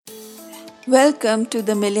Welcome to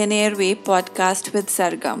the Millionaire Way podcast with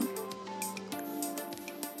Sargam,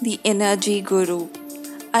 the Energy Guru.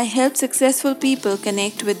 I help successful people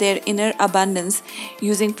connect with their inner abundance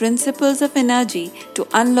using principles of energy to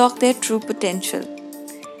unlock their true potential,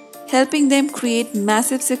 helping them create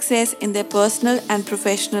massive success in their personal and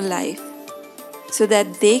professional life so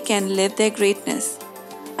that they can live their greatness.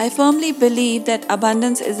 I firmly believe that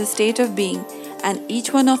abundance is a state of being, and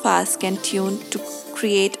each one of us can tune to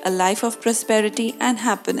create a life of prosperity and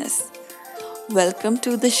happiness. Welcome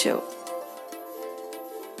to the show.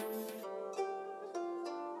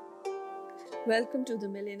 Welcome to the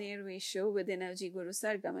Millionaire Way show with Energy Guru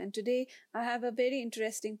Sargam. And today I have a very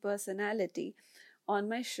interesting personality on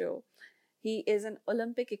my show. He is an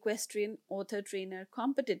Olympic equestrian, author, trainer,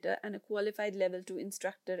 competitor, and a qualified level 2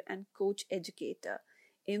 instructor and coach educator,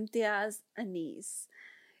 Imtiaz Anis.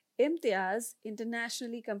 Imtiaz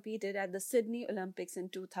internationally competed at the Sydney Olympics in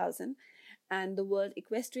 2000 and the World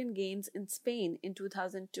Equestrian Games in Spain in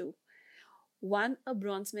 2002. Won a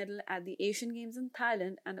bronze medal at the Asian Games in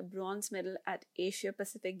Thailand and a bronze medal at Asia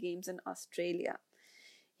Pacific Games in Australia.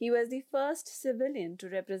 He was the first civilian to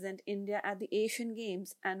represent India at the Asian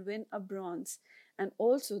Games and win a bronze, and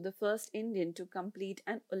also the first Indian to complete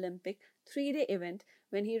an Olympic 3-day event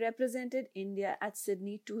when he represented India at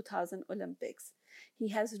Sydney 2000 Olympics. He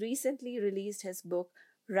has recently released his book,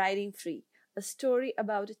 Riding Free, a story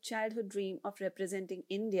about a childhood dream of representing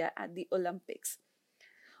India at the Olympics.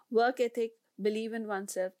 Work ethic, believe in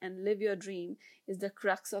oneself, and live your dream is the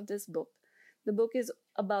crux of this book. The book is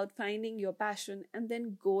about finding your passion and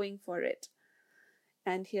then going for it.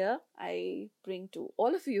 And here I bring to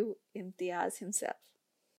all of you Imtiaz himself.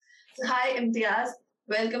 So, hi, Imtiaz.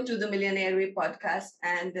 Welcome to the Millionaire Way podcast.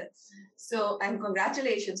 And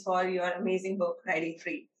congratulations for your amazing book, Riding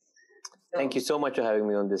Free. Thank you so much for having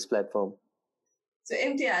me on this platform. So,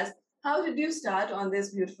 Imtiaz, how did you start on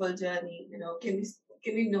this beautiful journey? Can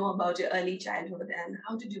we know about your early childhood and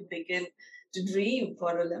how did you begin to dream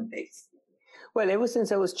for Olympics? Well, ever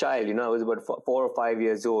since I was a child, I was about 4 or 5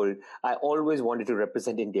 years old, I always wanted to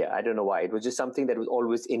represent India. I don't know why. It was just something that was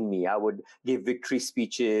always in me. I would give victory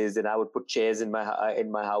speeches and I would put chairs in my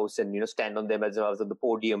house and, stand on them as I was on the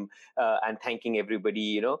podium and thanking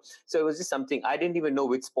everybody, So it was just something, I didn't even know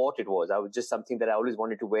which sport it was. I was just something that I always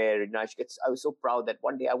wanted to wear. I was so proud that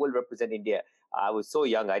one day I will represent India. I was so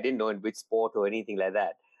young. I didn't know in which sport or anything like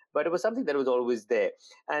that. But it was something that was always there.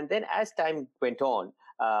 And then as time went on,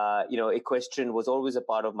 equestrian was always a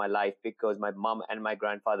part of my life because my mom and my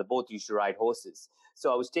grandfather both used to ride horses.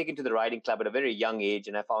 So I was taken to the riding club at a very young age,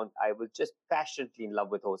 and I found I was just passionately in love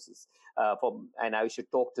with horses. And I used to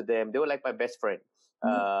talk to them. They were like my best friend.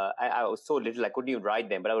 I was so little, I couldn't even ride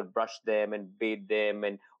them, but I would brush them and bathe them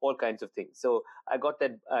and all kinds of things. So I got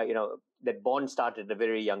that, that bond started at a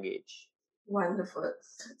very young age. Wonderful.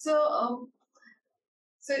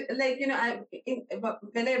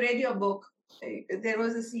 When I read your book, there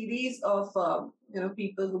was a series of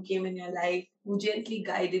people who came in your life who gently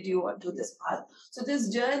guided you onto this path. So this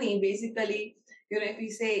journey, basically, if we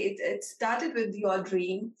say it started with your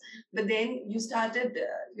dream, but then you started,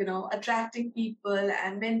 attracting people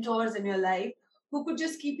and mentors in your life who could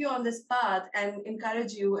just keep you on this path and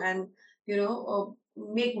encourage you and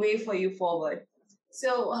make way for you forward.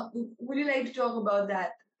 So, would you like to talk about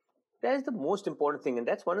that? That is the most important thing. And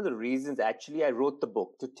that's one of the reasons actually I wrote the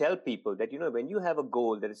book, to tell people that, when you have a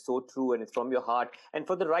goal that is so true and it's from your heart and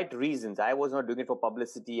for the right reasons. I was not doing it for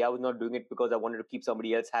publicity. I was not doing it because I wanted to keep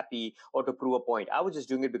somebody else happy or to prove a point. I was just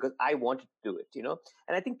doing it because I wanted to do it.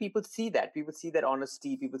 And I think people see that. People see that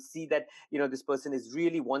honesty. People see that, this person is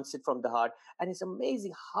really wants it from the heart. And it's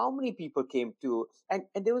amazing how many people came to, and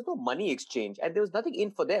there was no money exchange and there was nothing in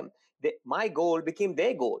for them. My goal became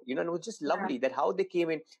their goal, and it was just lovely that how they came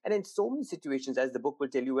in. And in so many situations, as the book will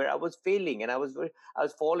tell you, where I was failing and I was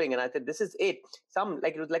falling, and I said, this is it.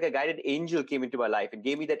 It was like a guided angel came into my life and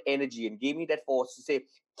gave me that energy and gave me that force to say,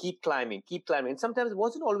 keep climbing, keep climbing. And sometimes it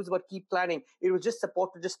wasn't always about keep climbing. It was just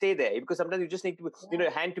support to just stay there, because sometimes you just need to, a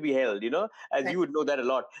hand to be held, as you would know that a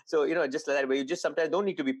lot. So, just like that, where you just sometimes don't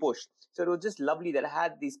need to be pushed. So it was just lovely that I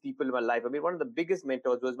had these people in my life. I mean, one of the biggest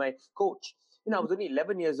mentors was my coach. I was only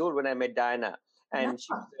 11 years old when I met Diana, and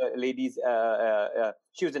she was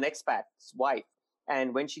she was an expat's wife.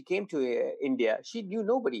 And when she came to India, she knew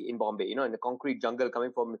nobody in Bombay, in the concrete jungle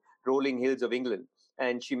coming from rolling hills of England.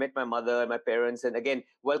 And she met my mother and my parents, and again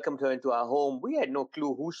welcomed her into our home. We had no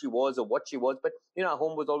clue who she was or what she was, but our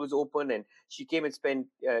home was always open, and she came and spent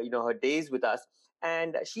her days with us.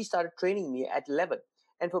 And she started training me at 11,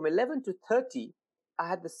 and from 11 to 30, I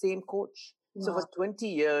had the same coach. So for 20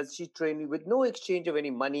 years, she trained me with no exchange of any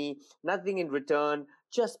money, nothing in return,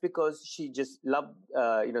 just because she just loved,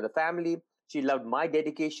 the family. She loved my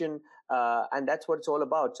dedication, and that's what it's all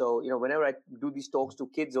about. So, whenever I do these talks to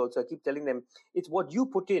kids, also I keep telling them it's what you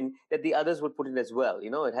put in that the others would put in as well.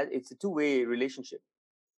 It's a two-way relationship.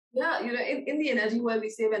 Yeah, in the energy world, we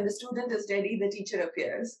say when the student is ready, the teacher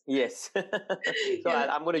appears. Yes. So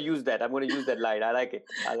I'm going to use that. I'm going to use that line. I like it.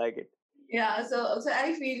 I like it. Yeah, so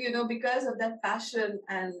I feel, because of that passion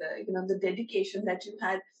and the dedication that you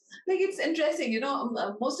had, like it's interesting.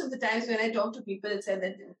 Most of the times when I talk to people, it said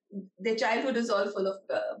that their childhood is all full of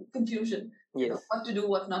confusion. Yes. What to do,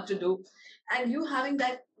 what not to do, and you having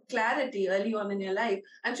that clarity early on in your life.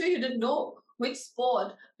 I'm sure you didn't know which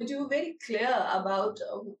sport, but you were very clear about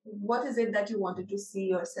what is it that you wanted to see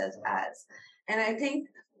yourself as, and I think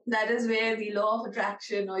that is where the law of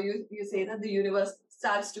attraction, or you say that the universe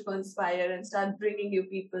starts to conspire and start bringing you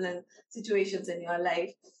people and situations in your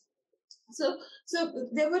life. So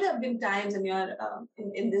there would have been times in your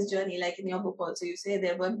in this journey, like in your book also, you say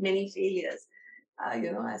there were many failures,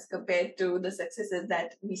 as compared to the successes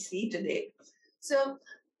that we see today. So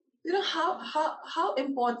how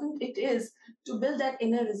important it is to build that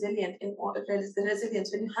inner resilience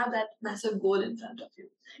when you have that massive goal in front of you,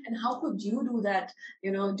 and how could you do that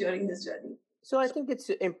during this journey? So I think it's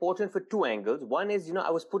important for two angles. One is,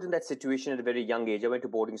 I was put in that situation at a very young age. I went to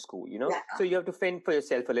boarding school, Yeah. So you have to fend for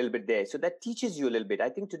yourself a little bit there. So that teaches you a little bit. I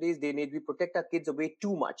think today's day and age, we protect our kids away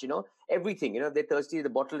too much, everything, if they're thirsty, the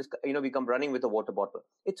bottle is, we come running with a water bottle.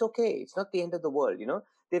 It's okay. It's not the end of the world,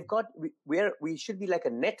 They've got, we should be like a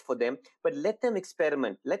net for them, but let them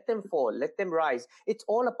experiment, let them fall, let them rise. It's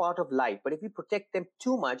all a part of life. But if we protect them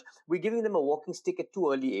too much, we're giving them a walking stick at too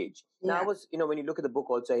early age. Yeah. Now I was, when you look at the book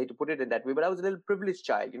also, I hate to put it in that way, but I was a little privileged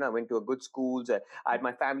child. I went to a good schools. I had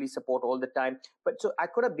my family support all the time. But so I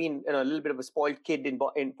could have been a little bit of a spoiled kid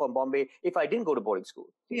from Bombay if I didn't go to boarding school.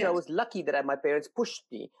 Yes. So I was lucky that my parents pushed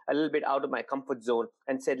me a little bit out of my comfort zone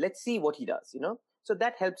and said, let's see what he does, So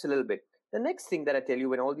that helps a little bit. The next thing that I tell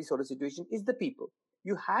you in all these sort of situations is the people.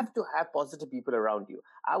 You have to have positive people around you.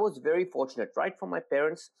 I was very fortunate, right from my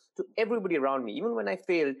parents to everybody around me. Even when I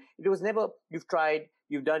failed, it was never, you've tried,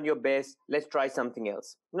 you've done your best, let's try something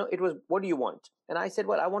else. It was, what do you want? And I said,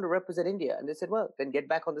 well, I want to represent India. And they said, well, then get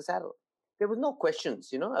back on the saddle. There was no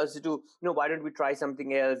questions, as to, why don't we try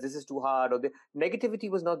something else? This is too hard. Or the negativity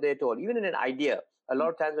was not there at all. Even in an idea, a lot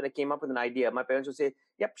of times when I came up with an idea, my parents would say,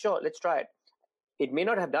 yep, sure, let's try it. We may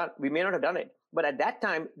not have done it, but at that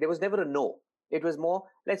time there was never a no. It was more,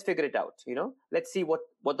 let's figure it out. Let's see what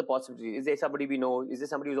the possibility is. Is there somebody we know? Is there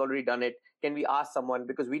somebody who's already done it? Can we ask someone?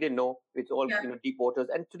 Because we didn't know. It's all deep waters.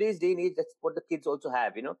 And today's day and age, that's what the kids also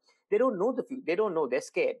have. They don't know the future. They don't know. They're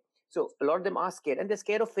scared. So a lot of them are scared, and they're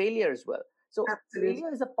scared of failure as well. So Absolutely.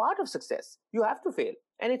 Failure is a part of success. You have to fail,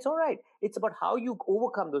 and it's all right. It's about how you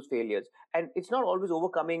overcome those failures, and it's not always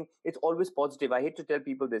overcoming. It's always positive. I hate to tell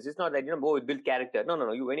people this. It's not that build character. No.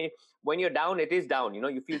 When you're down, it is down.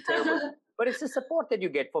 You feel terrible, but it's the support that you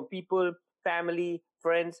get from people, family,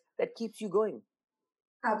 friends that keeps you going.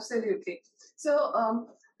 Absolutely. So,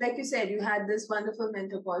 like you said, you had this wonderful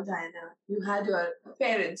mentor called Diana. You had your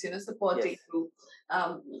parents, supporting you,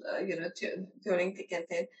 during thick and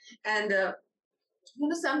thin. And,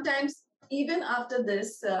 sometimes even after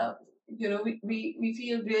this, we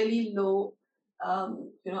feel really low,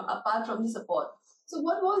 apart from the support. So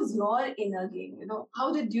what was your inner game?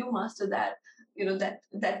 How did you master that?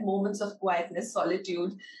 That moments of quietness,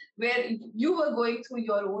 solitude, where you were going through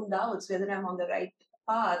your own doubts, whether I'm on the right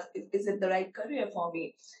path, is it the right career for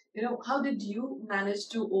me? How did you manage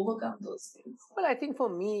to overcome those things? Well, I think for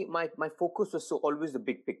me, my focus was always the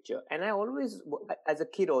big picture. And I always, as a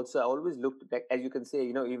kid also, I always looked, like, as you can say,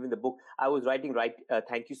 even the book, I was writing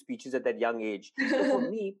thank you speeches at that young age. So for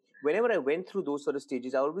me, whenever I went through those sort of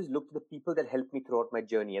stages, I always looked at the people that helped me throughout my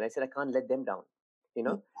journey. And I said, I can't let them down.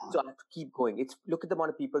 So I have to keep going. Look at the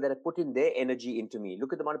amount of people that have put in their energy into me.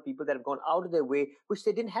 Look at the amount of people that have gone out of their way, which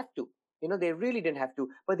they didn't have to. They really didn't have to,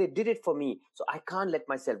 but they did it for me. So I can't let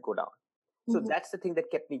myself go down. So that's the thing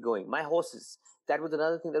that kept me going. My horses, that was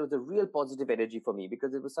another thing that was a real positive energy for me,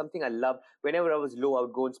 because it was something I loved. Whenever I was low, I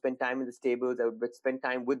would go and spend time in the stables. I would spend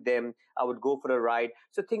time with them. I would go for a ride.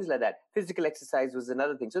 So things like that. Physical exercise was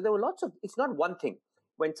another thing. So there were lots of, it's not one thing.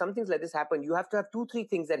 When some things like this happen, you have to have 2-3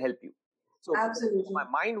 things that help you. So Absolutely. my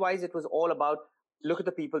mind-wise, it was all about, look at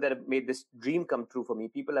the people that have made this dream come true for me.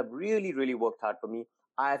 People have really, really worked hard for me.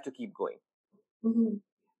 I have to keep going. Mm-hmm.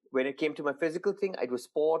 When it came to my physical thing, it was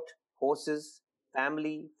sport, horses,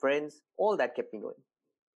 family, friends, all that kept me going.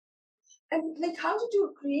 And like, how did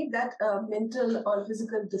you create that mental or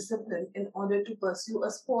physical discipline in order to pursue a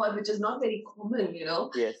sport which is not very common?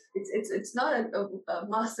 Yes. It's not a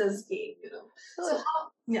master's game. So So,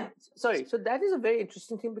 how? Yeah. sorry. So that is a very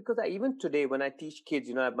interesting thing, because even today when I teach kids,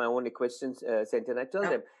 I have my own equestrian center, and I tell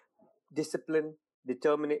Yeah. them discipline,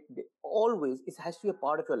 determination, always it has to be a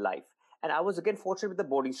part of your life. And I was again fortunate with the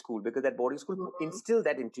boarding school, because that boarding school Mhm. instilled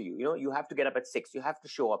that into you. You have to get up at 6, you have to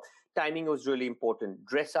show up. Timing was really important.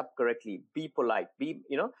 Dress up correctly, be polite,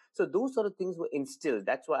 so those sort of things were instilled.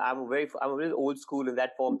 That's why I'm a really old school in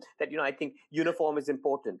that form, that I think uniform is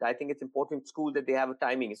important. I think it's important in school that they have a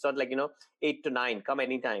timing. It's not like 8 to 9, come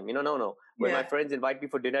anytime. No. When my Yeah. friends invite me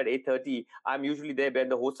for dinner at 8:30, I'm usually there when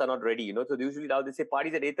the hosts are not ready. So usually now they say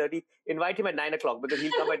parties at 8:30, invite him at 9 o'clock, because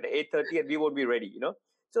he'll come at 8:30 and we won't be ready.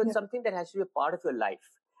 So it's Yeah. something that has to be a part of your life.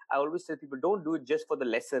 I always tell people, don't do it just for the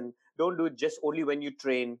lesson. Don't do it just only when you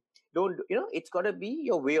train. Don't, it's got to be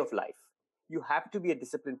your way of life. You have to be a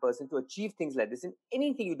disciplined person to achieve things like this in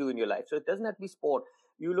anything you do in your life. So it doesn't have to be sport.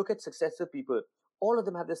 You look at successful people, all of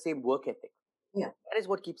them have the same work ethic. Yeah. That is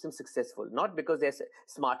what keeps them successful, not because they're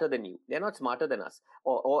smarter than you. They're not smarter than us,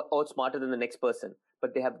 or smarter than the next person,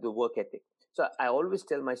 but they have the work ethic. So I always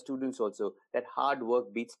tell my students also that hard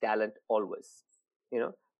work beats talent always. You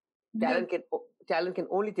know, Good. talent can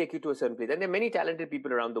only take you to a certain place, and there are many talented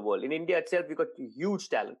people around the world. In India itself, we've got huge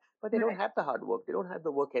talent, but they don't Right. have the hard work. They don't have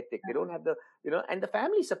the work ethic. They don't have the and the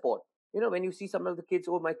family support. When you see some of the kids,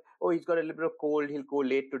 he's got a little bit of cold, he'll go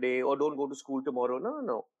late today, or don't go to school tomorrow.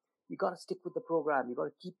 No. You got to stick with the program. You got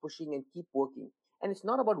to keep pushing and keep working. And it's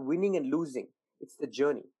not about winning and losing. It's the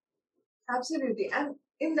journey. Absolutely. And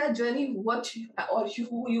in that journey,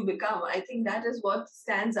 who you become, I think that is what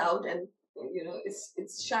stands out, and it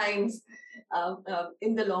shines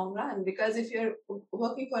in the long run. Because if you're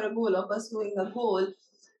working for a goal or pursuing a goal,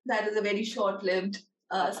 that is a very short-lived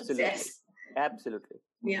Absolutely. success. Absolutely.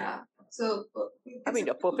 Yeah. So I mean,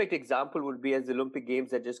 a perfect example would be as the Olympic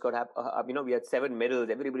Games that just got we had 7 medals.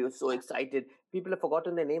 Everybody was so excited. People have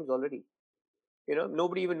forgotten their names already.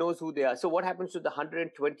 Nobody even knows who they are. So what happens to the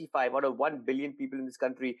 125 out of 1 billion people in this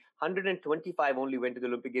country? 125 only went to the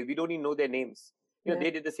Olympic Games. We don't even know their names. Yeah.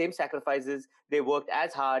 They did the same sacrifices. They worked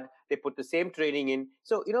as hard. They put the same training in.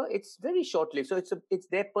 So, it's very short-lived. So it's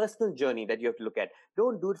their personal journey that you have to look at.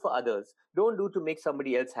 Don't do it for others. Don't do it to make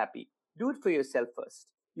somebody else happy. Do it for yourself first.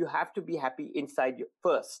 You have to be happy inside you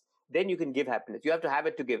first. Then you can give happiness. You have to have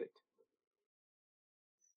it to give it.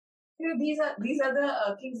 These are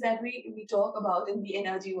the things that we talk about in the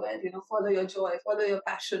energy world. Follow your joy, follow your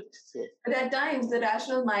passion. Yes. But at times the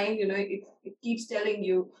rational mind, it keeps telling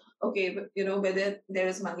you, okay, but whether there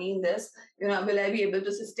is money in this, will I be able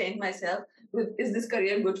to sustain myself? Is this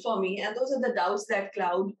career good for me? And those are the doubts that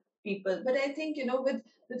cloud people. But I think,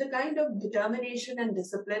 with the kind of determination and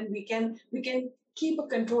discipline, we can keep a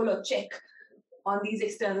control or check on these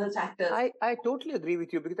external factors. I totally agree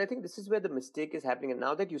with you, because I think this is where the mistake is happening. And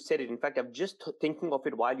now that you said it, in fact, I'm just thinking of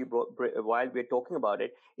it while we're talking about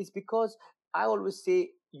it. It's because I always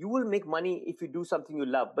say you will make money if you do something you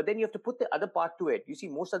love, but then you have to put the other part to it. You see,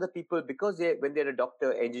 most other people, because when they're a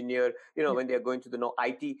doctor, engineer, when they're going to the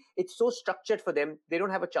IT, it's so structured for them, they don't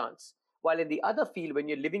have a chance. While in the other field, when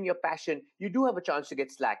you're living your passion, you do have a chance to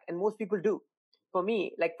get slack, and most people do. For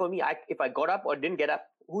me, if I got up or didn't get up,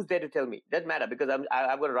 who's there to tell me? Doesn't matter, because I'm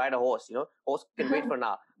going to ride a horse. Horse can wait for an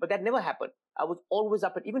hour. But that never happened. I was always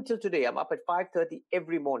up even till today. I'm up at 5:30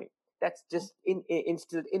 every morning. That's just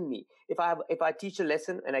instilled in me. If I teach a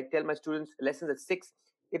lesson and I tell my students lessons at 6,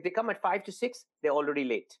 if they come at 5 to 6, they're already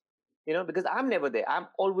late. Because I'm never there. I'm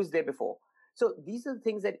always there before. So these are the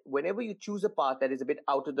things that whenever you choose a path that is a bit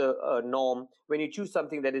out of the norm, when you choose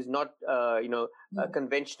something that is not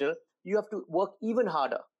conventional, you have to work even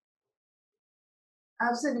harder.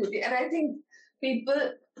 Absolutely. And I think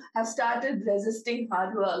people have started resisting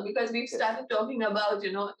hard work because we've started talking about,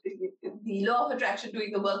 the law of attraction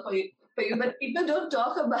doing the work for you. But people don't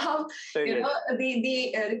talk about,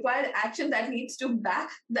 the required action that needs to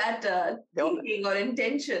back that thinking or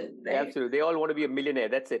intention. Right? Absolutely. They all want to be a millionaire.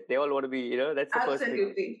 That's it. They all want to be, that's the first thing.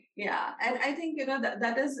 Absolutely. Yeah. And I think,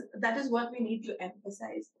 that is what we need to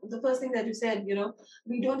emphasize. The first thing that you said,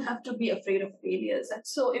 we don't have to be afraid of failures.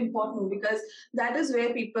 That's so important, because that is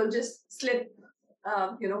where people just slip,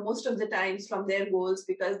 most of the times from their goals,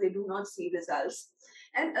 because they do not see results.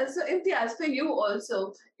 And so, Imtiaz, for you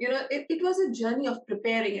also, it was a journey of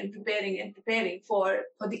preparing and preparing and preparing for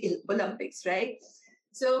the Olympics, right?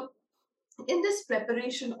 So in this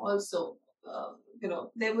preparation also,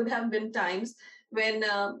 there would have been times when,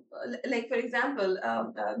 like, for example,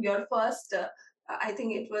 your first I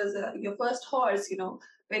think it was your first horse,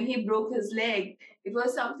 when he broke his leg, it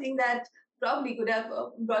was something that probably could have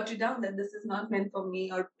brought you down, that this is not meant for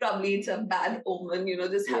me, or probably it's a bad omen,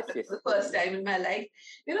 this Yes, happened yes. for the first time in my life.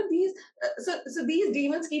 These, so these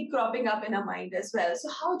demons keep cropping up in our mind as well. So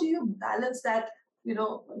how do you balance that,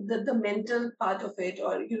 the mental part of it?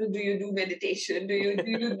 Or, do you do meditation? Do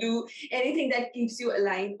you do anything that keeps you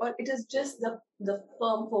aligned? Or it is just the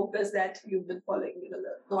firm focus that you've been following,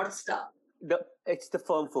 the North Star? It's the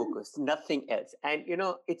firm focus, nothing else. And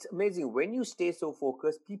it's amazing when you stay so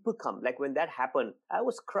focused, people come. Like when that happened, I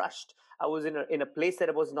was crushed. I was in a place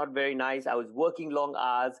that was not very nice. I was working long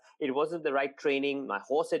hours. It wasn't the right training. My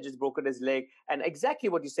horse had just broken his leg. And exactly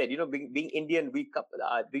what you said, being Indian,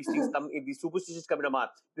 these things come, these superstitions come in our mind.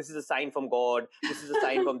 This is a sign from God. This is a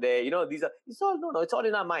sign from there. It's all, no, it's all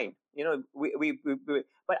in our mind.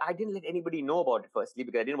 But I didn't let anybody know about it firstly,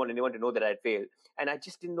 because I didn't want anyone to know that I had failed. And I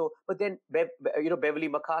just didn't know. But then, Beverly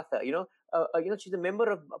MacArthur, she's a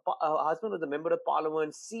member of, her husband was a member of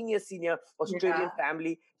parliament, senior Australian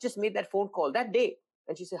family, just made that phone call that day.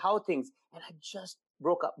 And she said, how are things? And I just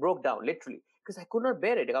broke down, literally, because I could not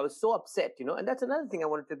bear it. Like, I was so upset, and that's another thing I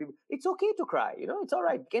want to tell people. It's okay to cry, it's all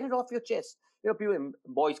right. Get it off your chest. People,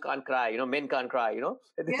 boys can't cry, men can't cry, Yeah.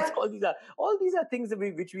 all these are things that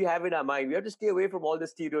which we have in our mind. We have to stay away from all the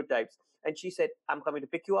stereotypes. And she said, I'm coming to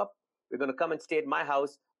pick you up. We're going to come and stay at my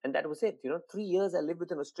house. And that was it. 3 years I lived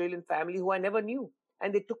with an Australian family who I never knew.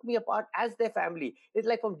 And they took me apart as their family. It's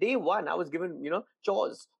like from day one, I was given,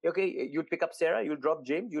 chores. Okay, you'll pick up Sarah, you'll drop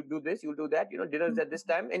James, you'll do this, you'll do that, dinner's at this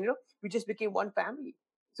time. And, we just became one family.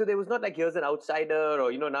 So there was not like, here's an outsider,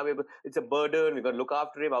 or, now it's a burden, we're going to look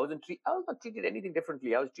after him. I was not treated anything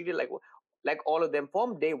differently. I was treated like all of them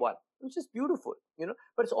from day one. It was just beautiful,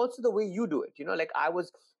 but it's also the way you do it. Like I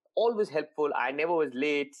was always helpful. I never was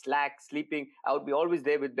late, slack, sleeping. I would be always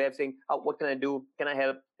there with Bev saying, what can I do? Can I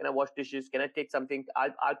help? Can I wash dishes? Can I take something?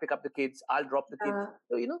 I'll pick up the kids. I'll drop the kids.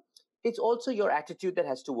 So, it's also your attitude that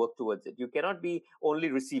has to work towards it. You cannot be only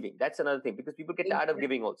receiving. That's another thing, because people get tired of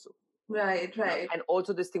giving also. Right. And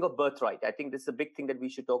also this thing of birthright. I think this is a big thing that we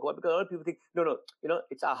should talk about, because a lot of people think, no,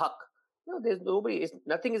 it's our haq. There's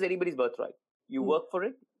nothing is anybody's birthright. You work for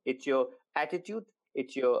it. It's your attitude.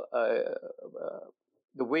 It's your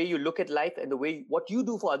the way you look at life, and the way what you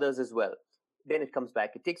do for others as well. Then it comes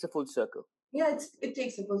back. It takes a full circle. Yeah, it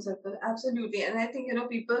takes a full circle, absolutely. And I think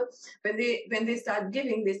people, when they start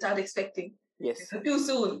giving, they start expecting. Yes. Too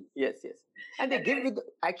soon. Yes. And they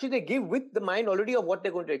give with the mind already of what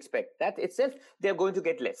they're going to expect. That itself, they're going to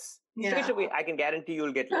get less. Yeah. Straight away, I can guarantee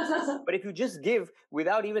you'll get less. But if you just give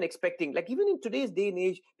without even expecting, like even in today's day and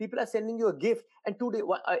age, people are sending you a gift, and 2 days,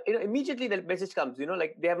 immediately the message comes,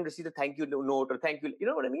 like they haven't received a thank you note or thank you. You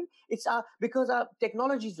know what I mean? It's because our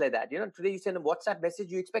technology is like that. Today you send a WhatsApp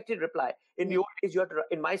message, you expected a reply. In the old days,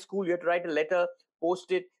 in my school, you had to write a letter,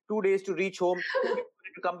 post it, 2 days to reach home,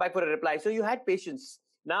 to come back for a reply. So you had patience.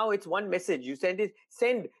 Now it's one message. You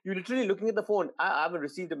send. You're literally looking at the phone. I haven't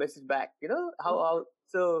received a message back.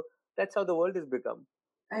 So that's how the world has become.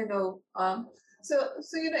 I know. So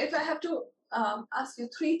if I have to ask you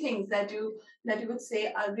 3 things that you would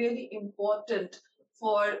say are really important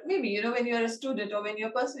for, maybe when you're a student or when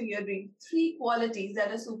you're pursuing your dream, 3 qualities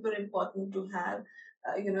that are super important to have,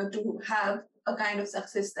 to have a kind of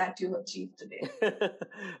success that you achieved today.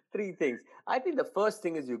 3 things. I think the first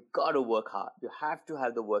thing is you've got to work hard. You have to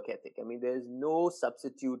have the work ethic. I mean, there's no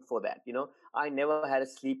substitute for that. I never had a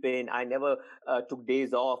sleep in. I never took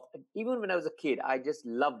days off. Even when I was a kid, I just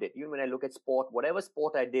loved it. Even when I look at sport, whatever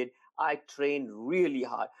sport I did, I trained really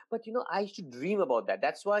hard. But, I used to dream about that.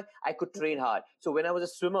 That's why I could train hard. So when I was a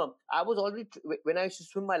swimmer, I was already, when I used to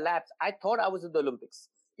swim my laps, I thought I was in the Olympics.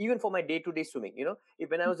 Even for my day-to-day swimming,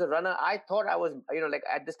 when I was a runner, I thought I was, like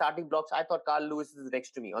at the starting blocks, I thought Carl Lewis is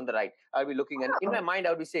next to me on the right. I'll be looking, and in my mind, I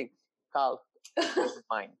would be saying, Carl, this is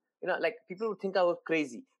mine. Like people would think I was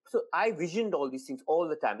crazy. So I visioned all these things all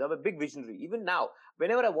the time. I'm a big visionary. Even now,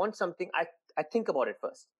 whenever I want something, I think about it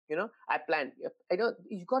first. I plan.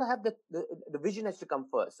 You got to have the vision has to come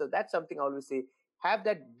first. So that's something I always say. Have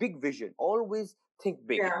that big vision. Always think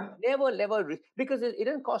big. Yeah. Never, because it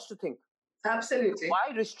doesn't cost to think. Absolutely.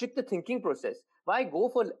 Why restrict the thinking process? Why go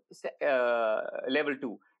for level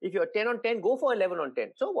 2? If you're 10 on 10, go for 11 on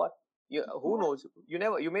 10. So what? Who knows? You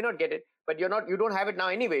may not get it, but you don't have it now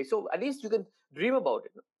anyway. So at least you can dream about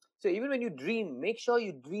it. So even when you dream, make sure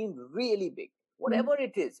you dream really big. Whatever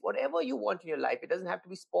it is, whatever you want in your life, it doesn't have to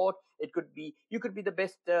be sport. It could be, you could be the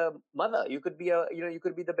best mother. You could be you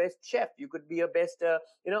could be the best chef. You could be a best,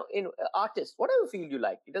 artist. Whatever field you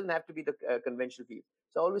like. It doesn't have to be the conventional field.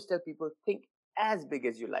 So I always tell people, think as big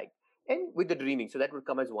as you like, and with the dreaming. So that would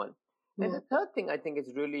come as one. And the third thing I think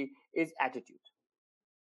is attitude.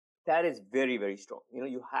 That is very, very strong.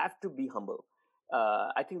 You have to be humble.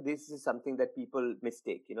 I think this is something that people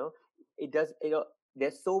mistake. It does.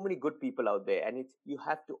 There's so many good people out there, and you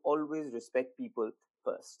have to always respect people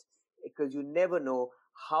first, because you never know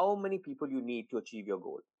how many people you need to achieve your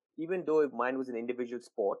goal. Even though if mine was an individual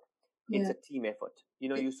sport, it's a team effort.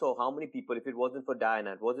 You saw how many people, if it wasn't for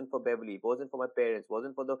Diana, it wasn't for Beverly, it wasn't for my parents,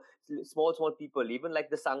 wasn't for the small people, even like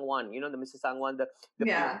the Sangwan, the Mr. Sangwan, the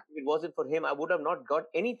Yeah. if it wasn't for him, I would have not got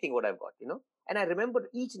anything what I've got. And I remember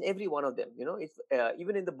each and every one of them. It's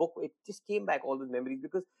even in the book, it just came back, all those memories,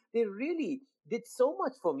 because they really did so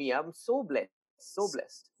much for me. I'm so blessed, so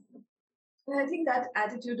blessed. And I think that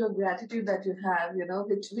attitude of gratitude that you have,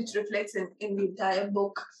 which reflects in the entire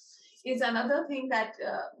book, is another thing that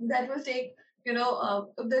that will take,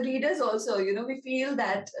 the readers also, we feel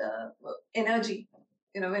that energy,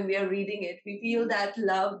 when we are reading it, we feel that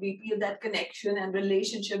love, we feel that connection and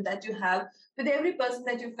relationship that you have with every person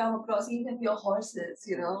that you've come across, even your horses,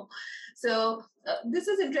 So this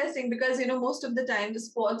is interesting because, most of the time the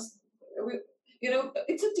sports,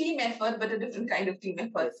 it's a team effort, but a different kind of team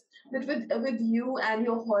effort. But with you and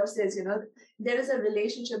your horses, there is a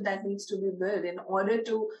relationship that needs to be built in order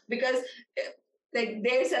to, because like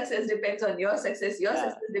their success depends on your success, your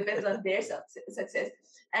success depends on their success,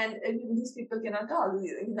 and these people cannot talk,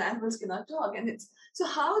 the animals cannot talk, and it's so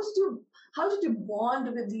how did you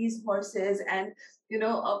bond with these horses, and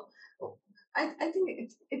I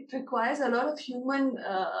think it requires a lot of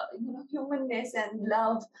humanness and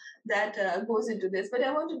love that goes into this. But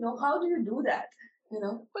I want to know, how do you do that?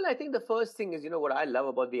 Well, I think the first thing is, what I love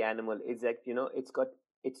about the animal is that,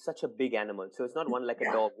 it's such a big animal. So it's not one like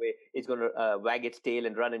a dog where it's going to wag its tail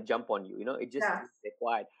and run and jump on you. It just is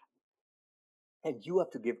quiet. And you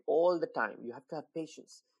have to give all the time. You have to have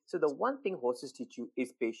patience. So the one thing horses teach you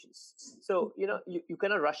is patience. So, you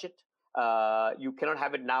cannot rush it. You cannot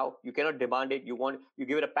have it now. You cannot demand it. You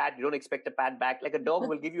give it a pat. You don't expect a pat back. Like a dog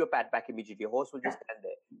will give you a pat back immediately. A horse will just stand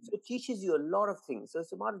there. So it teaches you a lot of things. So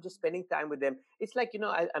it's about just spending time with them. It's like,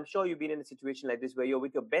 I'm sure you've been in a situation like this where you're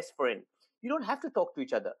with your best friend. You don't have to talk to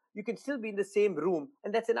each other. You can still be in the same room,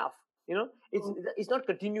 and that's enough. It's not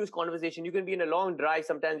continuous conversation. You can be in a long drive.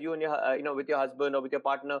 Sometimes you and your, with your husband or with your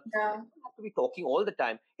partner. You don't have to be talking all the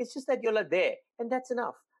time. It's just that you're there, and that's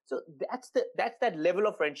enough. So that's that level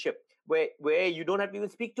of friendship where you don't have to even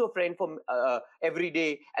speak to a friend from every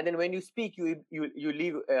day, and then when you speak, you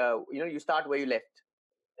leave. You start where you left.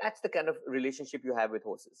 That's the kind of relationship you have with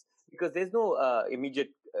horses, because there's no immediate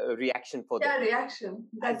reaction for them. Yeah, reaction.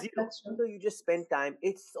 That's true. So you just spend time.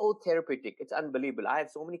 It's so therapeutic. It's unbelievable. I have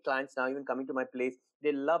so many clients now, even coming to my place.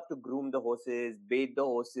 They love to groom the horses, bathe the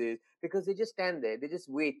horses, because they just stand there. They just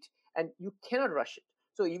wait, and you cannot rush it.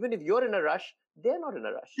 So even if you're in a rush, they're not in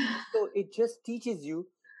a rush. So it just teaches you,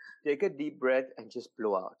 take a deep breath and just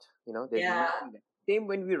blow out. There's nothing there. Same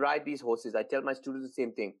when we ride these horses. I tell my students the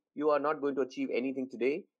same thing. You are not going to achieve anything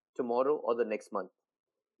today, tomorrow, or the next month.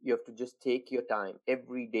 You have to just take your time.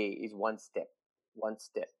 Every day is one step, one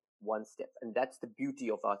step, one step. And that's the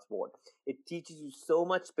beauty of our sport. It teaches you so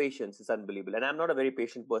much patience. It's unbelievable. And I'm not a very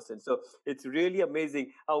patient person. So it's really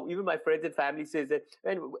amazing how even my friends and family says that,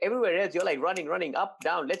 and everywhere else, you're like running, up,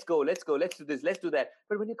 down, let's go, let's do this, let's do that.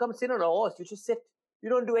 But when you come sit on a horse, you just sit. You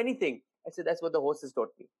don't do anything. I said, that's what the horses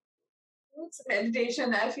taught me. It's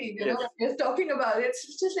meditation, I feel, you're talking about it.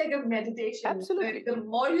 It's just like a meditation. Absolutely. The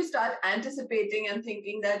more you start anticipating and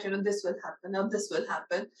thinking that, this will happen or this will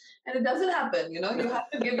happen, and it doesn't happen, you have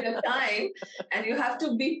to give your time and you have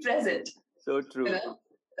to be present. So true.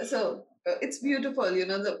 So it's beautiful,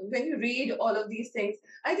 when you read all of these things.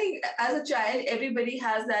 I think as a child, everybody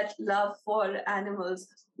has that love for animals,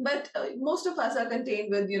 but most of us are contained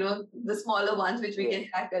with, the smaller ones, which we can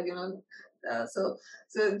tackle, so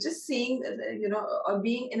just seeing, or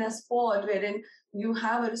being in a sport wherein you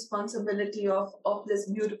have a responsibility of this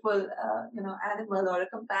beautiful, animal or a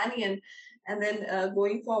companion, and then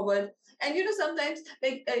going forward. And, sometimes,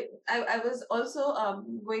 like, I was also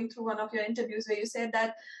going through one of your interviews where you said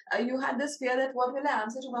that you had this fear that what will I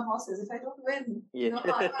answer to my horses if I don't win?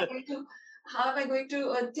 How am I going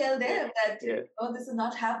to tell them that, this is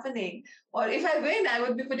not happening? Or if I win, I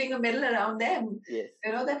would be putting a medal around them. Yes.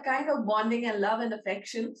 That kind of bonding and love and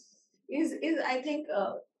affection is I think,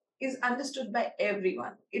 is understood by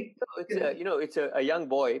everyone. It's a young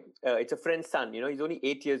boy. It's a friend's son. He's only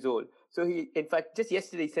 8 years old. So he, in fact, just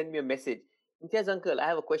yesterday, he sent me a message. Imtiaz uncle, I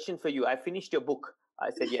have a question for you. I finished your book. I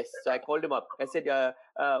said, yes. So I called him up. I said,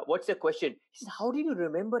 what's your question? He said, how did you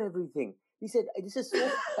remember everything? He said, this is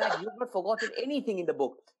so bad. You've not forgotten anything in the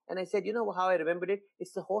book. And I said, you know how I remembered it?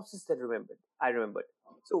 It's the horses that I remembered.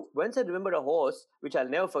 So once I remembered a horse, which I'll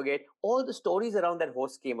never forget, all the stories around that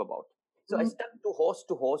horse came about. So I stuck to horse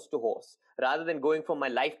to horse to horse rather than going from my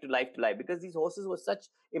life to life to life, because these horses were such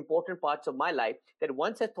important parts of my life that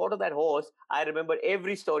once I thought of that horse, I remembered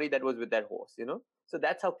every story that was with that horse, you know? So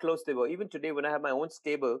that's how close they were. Even today, when I have my own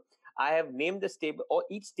stable, I have named the stable, or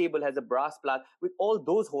each stable has a brass plaque with all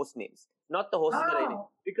those horse names, not the horses that I named.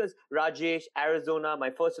 Because Rajesh, Arizona, my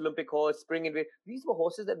first Olympic horse, Spring and Wave, these were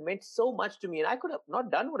horses that meant so much to me, and I could have not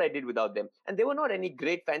done what I did without them. And they were not any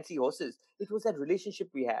great fancy horses. It was that relationship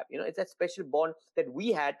we have. You know, it's that special bond that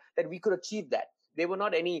we had that we could achieve that. They were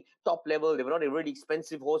not any top level. They were not really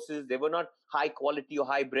expensive horses. They were not high quality or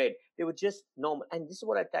high bred. They were just normal. And this is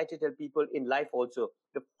what I try to tell people in life also.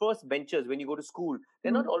 The first benchers when you go to school,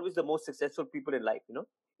 they're not always the most successful people in life, you know.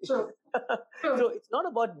 Sure. So it's not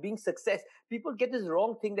about being success. People get this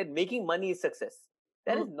wrong thing that making money is success.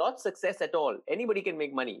 That is not success at all. Anybody can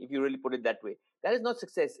make money if you really put it that way. That is not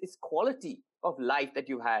success. It's quality of life that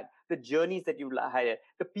you've had, the journeys that you've had,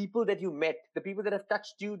 the people that you met, the people that have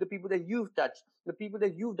touched you, the people that you've touched, the people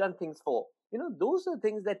that you've done things for. You know, those are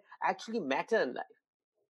things that actually matter in life.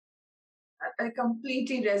 I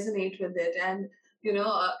completely resonate with it. And,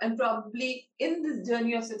 and probably in this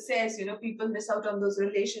journey of success, people miss out on those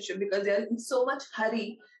relationships because they're in so much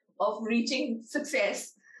hurry of reaching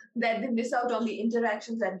success that they miss out on the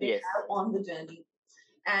interactions that they have on the journey.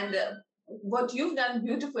 And what you've done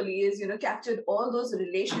beautifully is, captured all those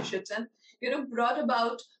relationships and, brought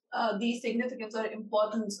about the significance or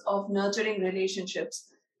importance of nurturing relationships.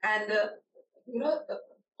 And,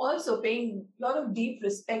 also paying a lot of deep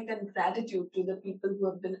respect and gratitude to the people who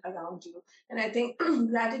have been around you. And I think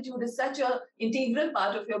gratitude is such an integral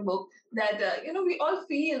part of your book that, we all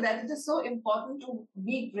feel that it is so important to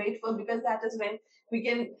be grateful, because that is when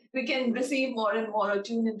we can receive more and more or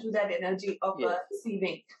tune into that energy of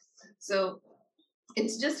receiving. So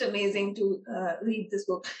it's just amazing to read this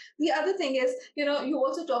book. The other thing is, you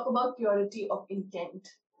also talk about purity of intent.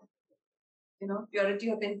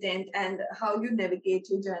 Purity of intent and how you navigate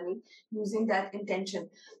your journey using that intention.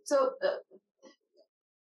 So,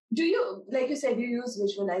 do you, like you said, you use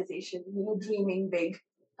visualization, dreaming big.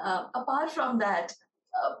 Apart from that,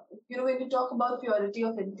 when you talk about purity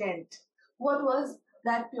of intent, what was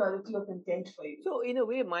that purity of intent for you? So in a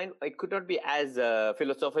way, mine, it could not be as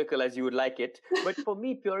philosophical as you would like it. But for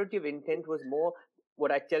me, purity of intent was more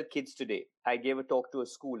what I tell kids today. I gave a talk to a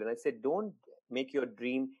school and I said, don't make your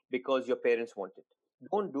dream because your parents want it.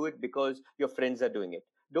 Don't do it because your friends are doing it.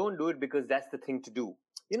 Don't do it because that's the thing to do.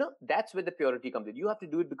 That's where the purity comes in. You have to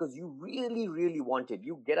do it because you really, really want it.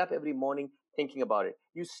 You get up every morning thinking about it.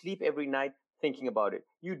 You sleep every night thinking about it.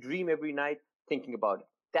 You dream every night thinking about it.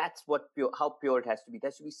 That's how pure it has to be. It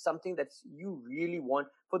has to be something that you really want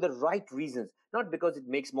for the right reasons, not because it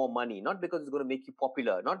makes more money, not because it's going to make you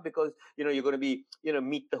popular, not because you're going to be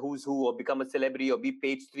meet the who's who or become a celebrity or be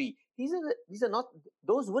page 3. These are not,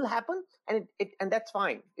 those will happen, and and that's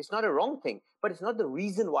fine. It's not a wrong thing, but it's not the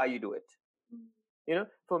reason why you do it.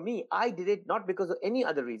 For me, I did it not because of any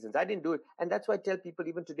other reasons. I didn't do it. And that's why I tell people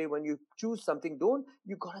even today, when you choose something,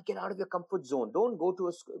 you got to get out of your comfort zone. Don't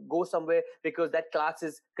go somewhere because that class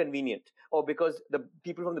is convenient, or because the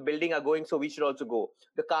people from the building are going, so we should also go.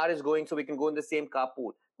 The car is going, so we can go in the same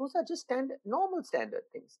carpool. Those are just normal standard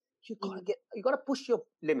things. You got to push your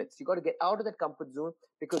limits. You got to get out of that comfort zone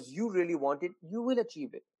because you really want it. You will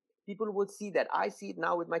achieve it. People will see that. I see it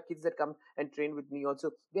now with my kids that come and train with me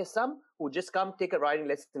also. There's some who just come, take a riding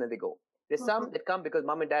lesson, and they go. There's some that come because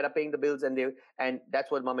mom and dad are paying the bills and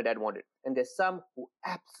that's what mom and dad wanted. And there's some who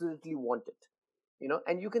absolutely want it.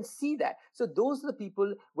 And you can see that. So those are the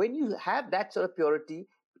people, when you have that sort of purity,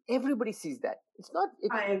 everybody sees that.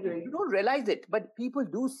 I agree. You don't realize it, but people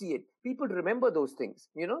do see it. People remember those things,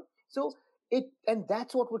 So and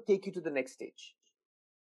that's what would take you to the next stage.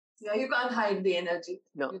 Yeah, you can't hide the energy.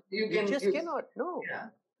 No, you cannot. No. Yeah.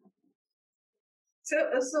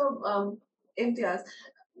 So, Imtiaz,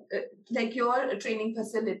 like your training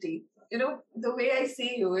facility, the way I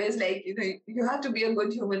see you is like, you have to be a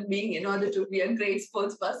good human being in order to be a great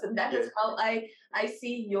sports person. That is how I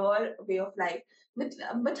see your way of life.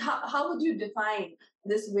 But how would you define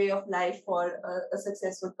this way of life for a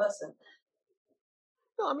successful person?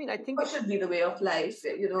 No, I mean, I think what should be the way of life?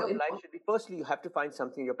 Life should be, firstly, you have to find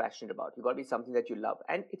something you're passionate about. You got to be something that you love,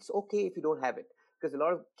 and it's okay if you don't have it. Because a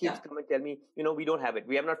lot of kids come and tell me, we don't have it.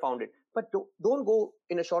 We have not found it. But don't go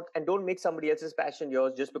in a short and don't make somebody else's passion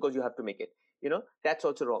yours just because you have to make it. That's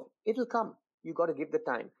also wrong. It'll come. You got to give the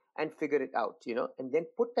time and figure it out. And then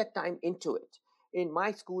put that time into it. In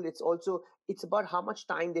my school, it's about how much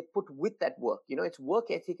time they put with that work. It's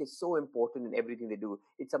work ethic is so important in everything they do.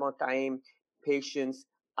 It's about time, patience,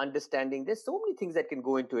 understanding. There's so many things that can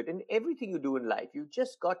go into it. In everything you do in life, you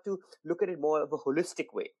just got to look at it more of a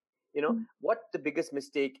holistic way. What the biggest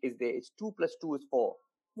mistake is there? It's 2 plus 2 is 4.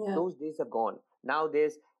 Yeah. Those days are gone. Now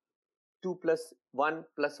there's 2 plus 1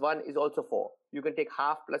 is also 4. You can take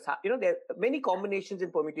half plus half. There are many combinations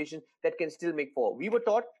and permutations that can still make 4. We were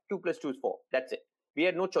taught 2 plus 2 is 4. That's it. We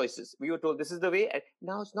had no choices. We were told this is the way, and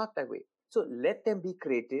now it's not that way. So let them be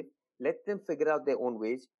creative. Let them figure out their own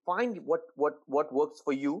ways. Find what works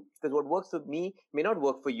for you, because what works for me may not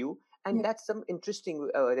work for you. And Yeah. that's some interesting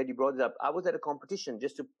that you brought it up. I was at a competition,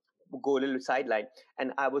 just to go a little sideline,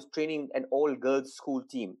 and I was training an all-girls school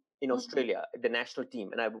team in Australia, the national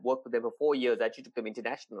team, and I worked with them for 4 years. I actually took them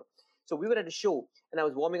international. So we were at a show, and I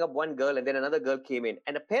was warming up one girl, and then another girl came in,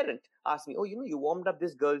 and a parent asked me, "Oh, you warmed up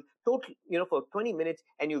this girl totally, for 20 minutes,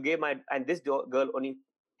 and you gave and this girl only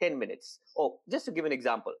 10 minutes." Oh, just to give an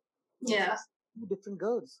example. Yeah. Two different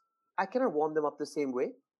girls. I cannot warm them up the same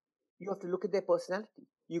way. You have to look at their personality.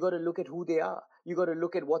 You got to look at who they are. You got to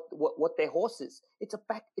look at what their horse is. It's a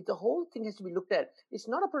pack. The whole thing has to be looked at. It's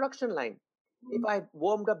not a production line. If I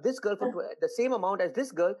warmed up this girl for the same amount as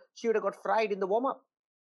this girl, she would have got fried in the warm up.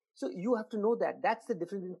 So you have to know that. That's the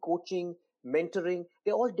difference in coaching, mentoring.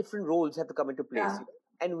 They're all different roles have to come into place. Yeah.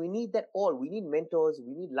 And we need that all. We need mentors.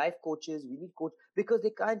 We need life coaches. We need coach, because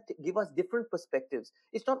they can't give us different perspectives.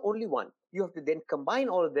 It's not only one. You have to then combine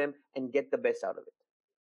all of them and get the best out of it.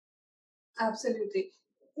 Absolutely.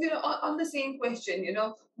 On the same question,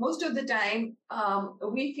 most of the time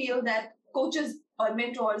we feel that coaches or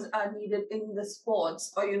mentors are needed in the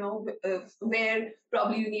sports, or, where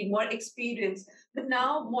probably you need more experience. But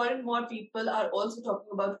now more and more people are also talking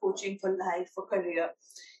about coaching for life, for career.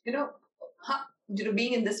 How,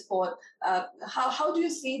 being in the sport, how do you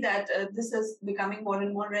see that this is becoming more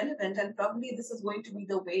and more relevant? And probably this is going to be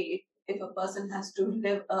the way if a person has to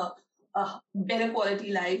live a better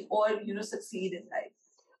quality life, or succeed in life.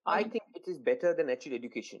 I think it is better than actual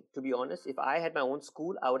education. To be honest, if I had my own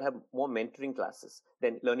school, I would have more mentoring classes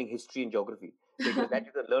than learning history and geography. Because that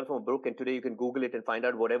you can learn from a book, and today you can Google it and find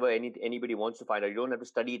out whatever anybody wants to find out. You don't have to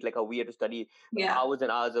study it like how we had to study hours and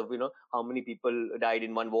hours of how many people died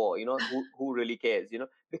in one war. Who really cares?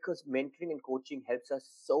 Because mentoring and coaching helps us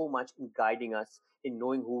so much in guiding us, in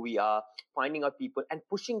knowing who we are, finding out people and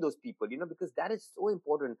pushing those people. Because that is so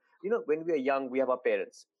important. When we are young, we have our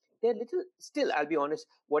parents. They're little, still, I'll be honest,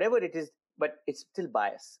 whatever it is, but it's still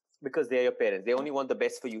bias, because they're your parents. They only want the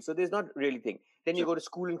best for you. So there's not really thing. Then you go to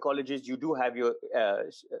school and colleges, you do have your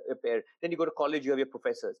parents. Then you go to college, you have your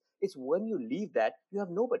professors. It's when you leave that, you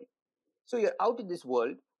have nobody. So you're out in this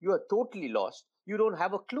world, you are totally lost. You don't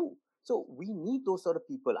have a clue. So we need those sort of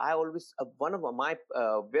people. I always, one of my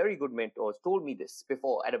very good mentors told me this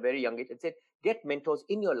before at a very young age, and said, get mentors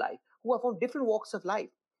in your life who are from different walks of life.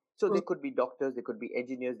 So they could be doctors, they could be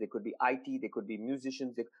engineers, they could be IT, they could be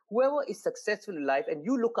musicians, whoever is successful in life and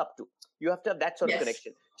you look up to. You have to have that sort of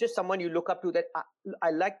connection. Just someone you look up to that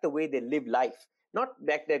I like the way they live life. Not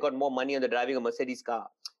that they got more money and they're driving a Mercedes car.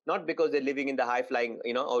 Not because they're living in the high flying,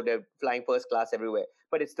 or they're flying first class everywhere.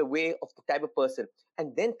 But it's the way of the type of person.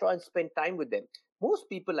 And then try and spend time with them. Most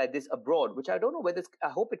people like this abroad, which I don't know whether I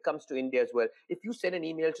hope it comes to India as well. If you send an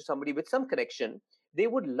email to somebody with some connection, they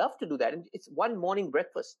would love to do that. And it's one morning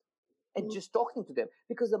breakfast. And just talking to them,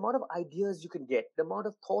 because the amount of ideas you can get, the amount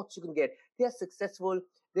of thoughts you can get, they are successful,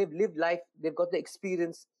 they've lived life, they've got the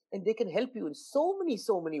experience, and they can help you in so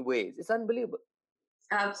many ways. It's unbelievable.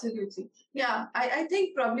 Absolutely. Yeah, I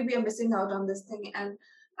think probably we are missing out on this thing. And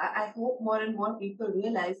I hope more and more people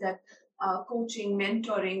realize that coaching,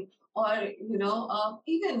 mentoring, or,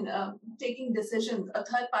 even taking decisions, a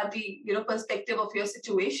third party, perspective of your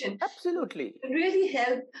situation. Absolutely. Really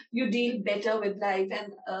help you deal better with life,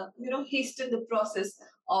 and, hasten the process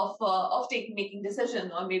of making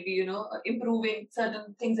decision, or maybe, improving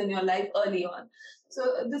certain things in your life early on. So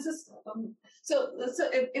this is so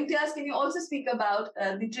Imtiaz, can you also speak about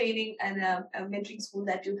the training and mentoring school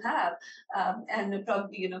that you have, and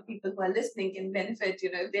probably people who are listening can benefit.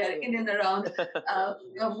 If they are in and around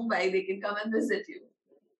Mumbai, they can come and visit you.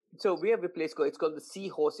 So we have a place it's called the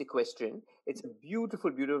Seahorse Equestrian. It's a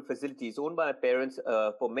beautiful facility. It's owned by my parents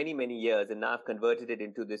for many years, and now I've converted it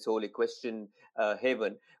into this whole equestrian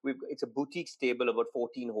haven. It's a boutique stable, about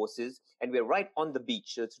 14 horses, and we're right on the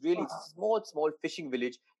beach. So it's really small fishing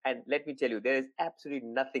village. And let me tell you, there is absolutely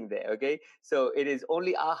nothing there. Okay, so it is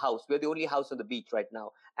only our house. We're the only house on the beach right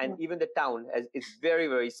now, and even the town is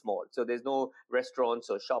very small. So there's no restaurants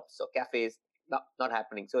or shops or cafes. not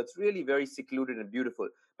happening. So it's really very secluded and beautiful.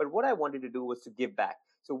 But what I wanted to do was to give back.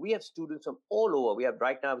 So we have students from all over. We have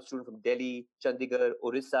right now a student from Delhi, Chandigarh,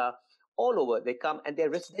 Orissa, all over. They come and they're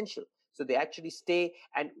residential. So they actually stay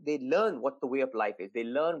and they learn what the way of life is. They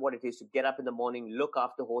learn what it is to get up in the morning, look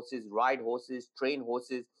after horses, ride horses, train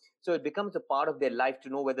horses. So it becomes a part of their life to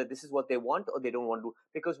know whether this is what they want or they don't want to,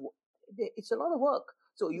 because it's a lot of work.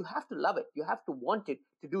 So you have to love it. You have to want it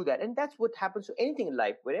to do that. And that's what happens to anything in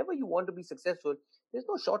life. Wherever you want to be successful, there's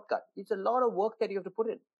no shortcut. It's a lot of work that you have to put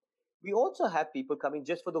in. We also have people coming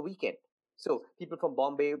just for the weekend. So people from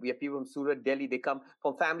Bombay, we have people from Surat, Delhi, they come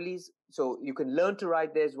from families. So you can learn to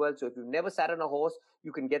ride there as well. So if you've never sat on a horse,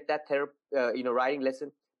 you can get that riding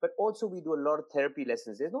lesson. But also we do a lot of therapy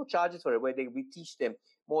lessons. There's no charges for it, where we teach them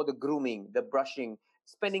more the grooming, the brushing,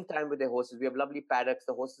 spending time with their horses. We have lovely paddocks.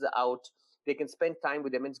 The horses are out. They can spend time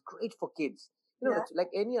with them. And it's great for kids. It's like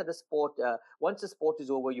any other sport. Once the sport is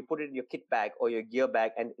over, you put it in your kit bag or your gear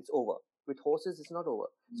bag and it's over. With horses, it's not over.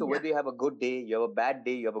 So whether you have a good day, you have a bad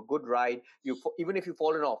day, you have a good ride, even if you've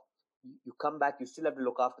fallen off, you come back, you still have to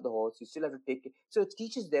look after the horse, you still have to take it. So it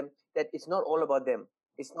teaches them that it's not all about them.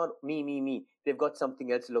 It's not me, me, me. They've got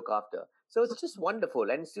something else to look after. So it's just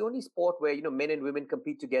wonderful. And it's the only sport where, men and women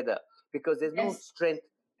compete together, because there's no strength,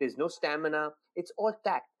 there's no stamina. It's all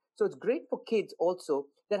tact. So it's great for kids also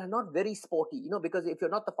that are not very sporty, because if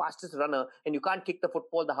you're not the fastest runner and you can't kick the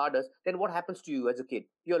football the hardest, then what happens to you as a kid?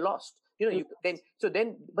 You're lost.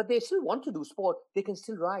 But they still want to do sport. They can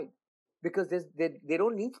still ride because they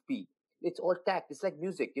don't need speed. It's all tact. It's like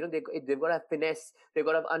music. They've got to have finesse. They've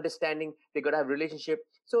got to have understanding. They've got to have relationship.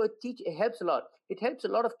 So it helps a lot. It helps a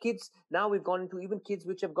lot of kids. Now we've gone into even kids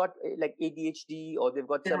which have got like ADHD, or they've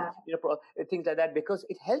got some things like that, because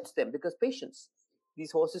it helps them, because patience.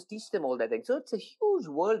 These horses teach them all that thing. So it's a huge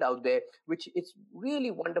world out there, which it's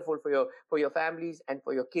really wonderful for your families and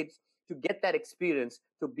for your kids to get that experience,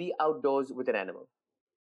 to be outdoors with an animal.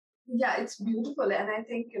 Yeah, it's beautiful. And I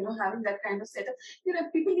think, having that kind of setup,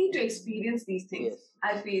 people need to experience these things. Yes.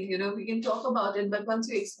 I feel, we can talk about it, but once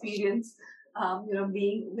you experience,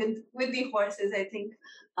 being with the horses, I think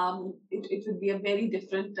it would be a very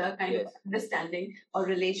different kind of understanding or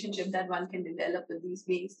relationship that one can develop with these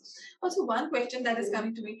beings. Also, one question that is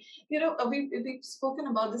coming to me, we've spoken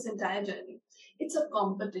about this entire journey. It's a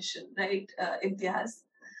competition, right, Imtiaz?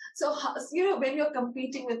 So, when you're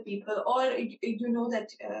competing with people, or you know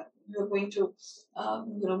that you're going to,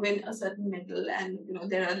 win a certain medal, and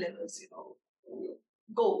there are levels,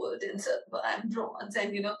 gold and silver and bronze,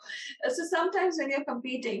 and so sometimes when you're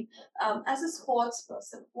competing, as a sports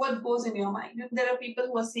person, what goes in your mind? There are people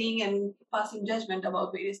who are seeing and passing judgment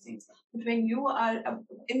about various things, but when you are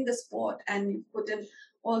in the sport and you put in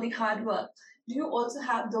all the hard work, do you also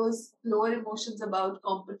have those lower emotions about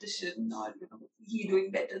competition, or he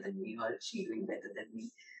doing better than me or she doing better than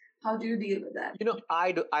me? How do you deal with that?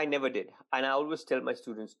 I never did. And I always tell my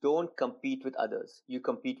students, don't compete with others. You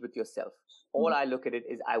compete with yourself. All I look at it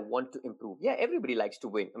is I want to improve. Yeah, everybody likes to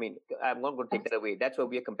win. I mean, I'm not going to take that away. That's why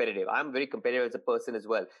we are competitive. I'm very competitive as a person as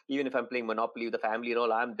well. Even if I'm playing Monopoly with the family and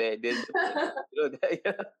all, I'm there. There's,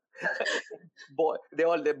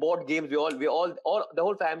 they're board games. We all the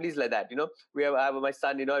whole family is like that. I have my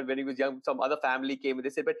son. When he was young, some other family came and they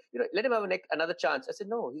said, but let him have another chance. I said,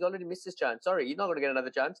 no, he's already missed his chance. Sorry, he's not going to get another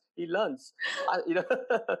chance. He learns.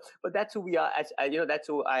 But that's who we are. That's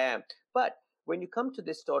who I am. But when you come to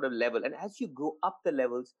this sort of level, and as you go up the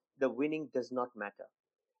levels, the winning does not matter,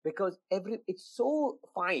 because it's so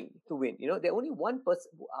fine to win. There only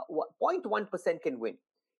 0.1% can win.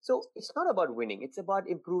 So it's not about winning. It's about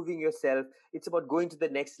improving yourself. It's about going to the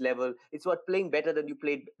next level. It's about playing better than you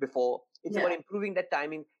played before. It's about improving that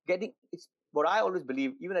timing. It's what I always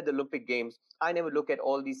believe. Even at the Olympic Games, I never look at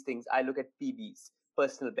all these things. I look at PBs,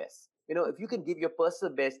 personal best. If you can give your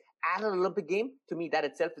personal best at an Olympic game, to me, that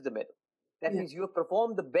itself is a medal. That means you have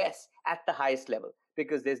performed the best at the highest level,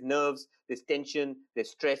 because there's nerves, there's tension, there's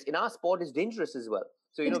stress. In our sport, it's dangerous as well.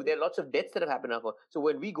 So, there are lots of deaths that have happened. So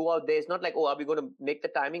when we go out there, it's not like, are we going to make the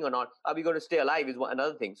timing or not? Are we going to stay alive is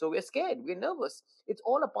another thing. So we're scared, we're nervous. It's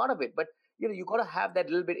all a part of it. But, you got to have that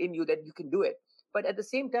little bit in you that you can do it. But at the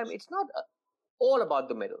same time, it's not all about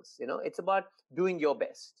the medals. It's about doing your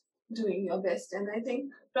best. Doing your best. And I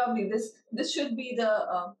think probably this should be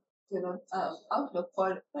the outlook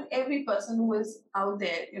for every person who is out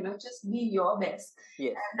there. Just be your best.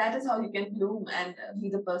 Yes. And that is how you can bloom and be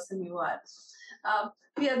the person you are.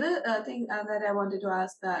 The other thing that I wanted to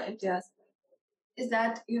ask Imtiaz is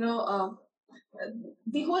that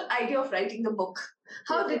the whole idea of writing the book.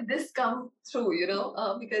 How did this come through?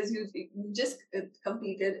 Because you just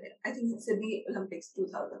completed, I think it's Sydney Olympics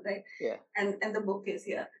 2000, right? Yeah. And the book is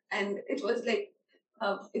here, and it was like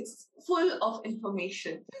it's full of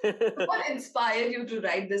information. What inspired you to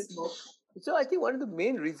write this book? So I think one of the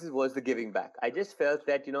main reasons was the giving back. I just felt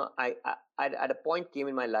that, I at a point came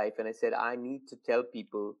in my life and I said, I need to tell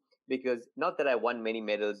people, because not that I won many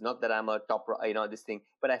medals, not that I'm a top, this thing,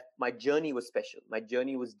 but my journey was special. My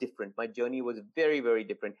journey was different. My journey was very, very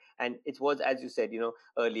different. And it was, as you said,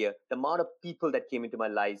 earlier, the amount of people that came into my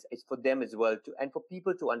lives is for them as well and for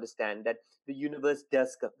people to understand that the universe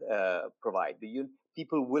does provide.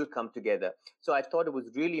 People will come together. So I thought it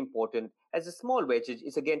was really important as a small wedge.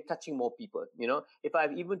 It's again touching more people. If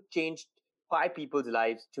I've even changed 5 people's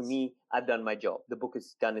lives, to me, I've done my job. The book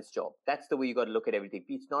has done its job. That's the way you got to look at everything.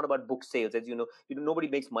 It's not about book sales, as you know. Nobody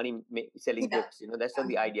makes money selling books. That's not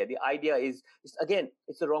the idea. The idea is again,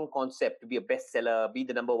 it's the wrong concept to be a bestseller, be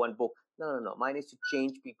the #1 book. No. Mine is to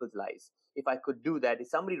change people's lives. If I could do that, if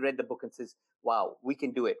somebody read the book and says, "Wow, we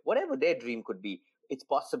can do it," whatever their dream could be, it's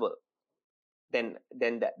possible. Then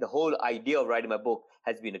the whole idea of writing my book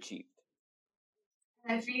has been achieved.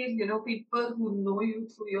 I feel, people who know you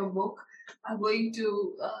through your book are going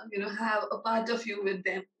to, have a part of you with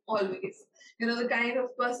them always. The kind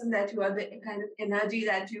of person that you are, the kind of energy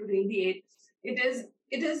that you radiate. It is,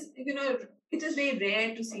 it is very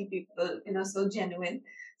rare to see people, so genuine,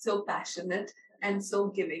 so passionate, and so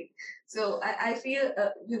giving. So I feel,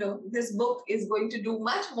 this book is going to do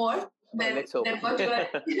much more than what you are,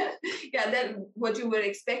 than what you were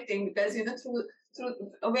expecting, because through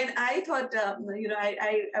when I thought,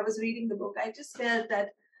 I was reading the book, I just felt that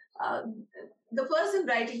the person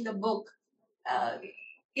writing the book uh,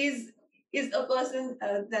 is a person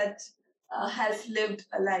that has lived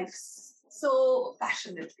a life so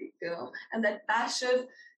passionately, and that passion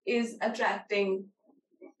is attracting,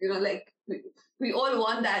 like we all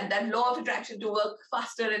want that law of attraction to work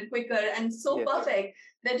faster and quicker and so perfect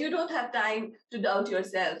that you don't have time to doubt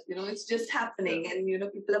yourself. It's just happening, and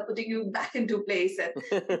people are putting you back into place, and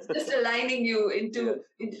it's just aligning you into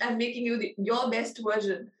and making you your best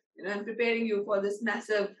version, and preparing you for this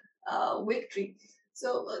massive victory.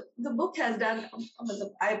 So the book has done.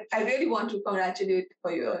 I really want to congratulate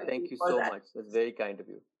for you. Thank you so much. That's very kind of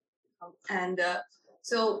you. And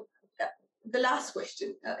so the last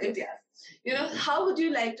question, Imtiaz, how would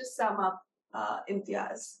you like to sum up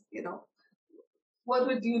Imtiaz? What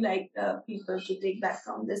would you like people to take back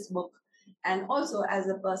from this book? And also, as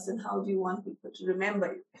a person, how do you want people to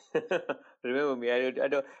remember you? Remember me? I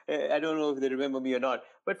don't know if they remember me or not.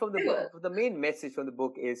 But from the main message from the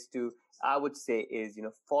book is I would say is,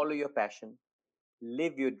 follow your passion,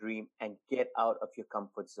 live your dream, and get out of your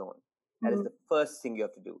comfort zone. That is the first thing you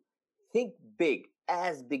have to do. Think big,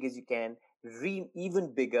 as big as you can, dream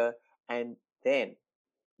even bigger, and then,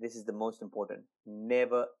 this is the most important,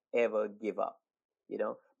 never ever give up.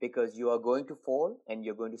 Because you are going to fall, and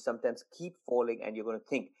you're going to sometimes keep falling, and you're going to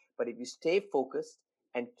think. But if you stay focused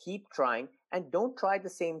and keep trying, and don't try the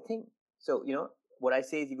same thing. So, what I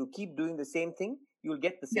say is, if you keep doing the same thing, you'll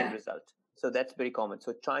get the same result. So that's very common.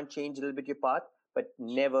 So try and change a little bit your path, but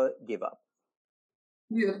never give up.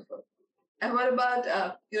 Beautiful. And what about,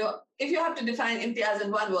 if you have to define Imtiaz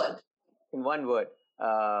in one word? In one word.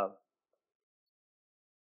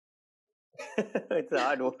 It's a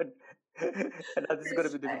hard word. And now this is going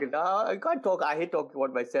to be difficult. I can't talk. I hate talking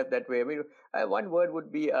about myself that way. I mean, one word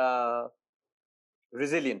would be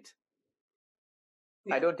resilient.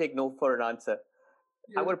 I don't take no for an answer.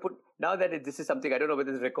 I'm going to put, now that this is something, I don't know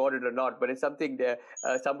whether it's recorded or not, but it's something that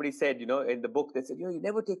somebody said, in the book, they said, you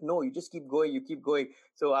never take no, you just keep going, you keep going.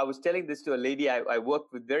 So I was telling this to a lady I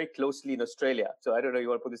worked with very closely in Australia. So I don't know, you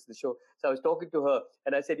want to put this in the show. So I was talking to her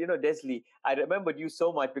and I said, Desley, I remembered you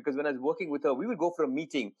so much because when I was working with her, we would go for a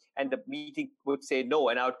meeting and the meeting would say no,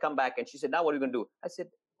 and I would come back and she said, now what are we going to do? I said,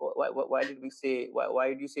 why did we say, why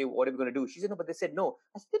did you say, what are we going to do? She said, no, but they said no.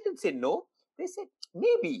 I said, they didn't say no. They said,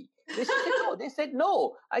 maybe. They said no. They said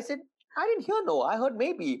no. I said, I didn't hear no. I heard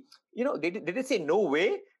maybe. They didn't say no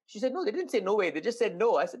way. She said, no, they didn't say no way. They just said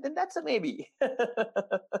no. I said, then that's a maybe.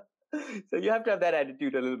 So you have to have that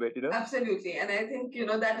attitude a little bit, Absolutely. And I think,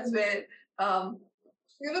 that is where,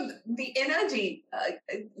 the energy,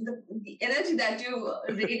 the energy that you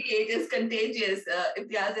radiate is contagious,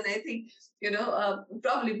 Imtiaz. And I think,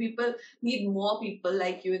 probably people need more people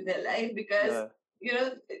like you in their life because,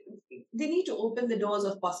 they need to open the doors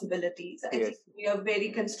of possibilities. I think we are very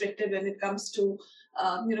constricted when it comes to,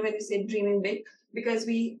 when you say dreaming big, because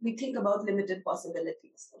we think about limited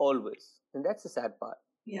possibilities. Always. And that's the sad part.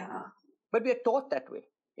 Yeah. But we are taught that way.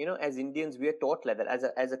 as Indians, we are taught like that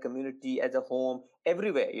as a community, as a home,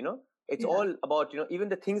 everywhere. It's all about even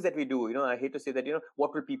the things that we do. I hate to say that.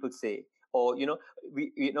 What will people say? Or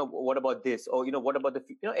we what about this? Or what about the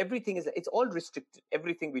everything it's all restricted.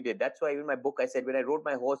 Everything we did. That's why in my book I said when I rode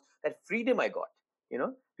my horse, that freedom I got.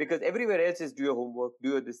 Because everywhere else is do your homework,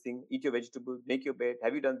 do your this thing, eat your vegetables, make your bed.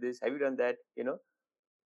 Have you done this? Have you done that?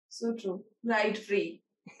 So true. Right, free.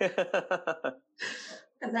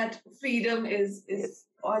 And that freedom is Yes.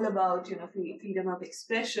 all about freedom of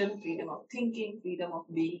expression, freedom of thinking, freedom of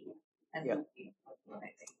being and Yeah. doing.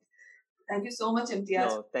 I think. Thank you so much, Imtiaz.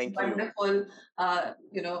 No, thank you. Wonderful,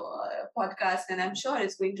 podcast, and I'm sure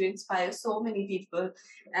it's going to inspire so many people.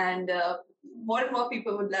 And more and more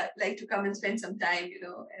people would like to come and spend some time,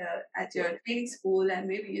 at your training school, and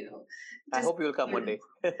maybe I hope you'll come one day.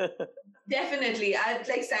 Definitely, I'd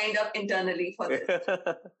signed up internally for this.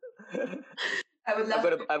 I would love.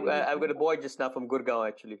 I've got a boy just now from Gurgaon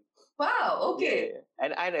actually. Wow. Okay.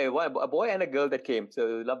 Yeah. And a boy and a girl that came.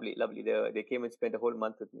 So lovely. They came and spent a whole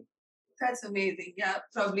month with me. That's amazing. Yeah,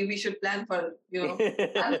 probably we should plan for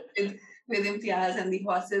with Imtiaz and the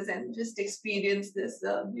horses and just experience this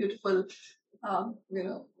beautiful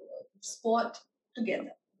sport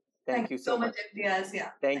together. Thank you so much, Imtiaz.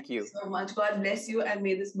 Yeah. Thank you so much. God bless you, and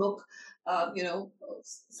may this book,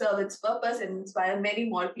 serve its purpose and inspire many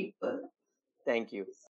more people. Thank you.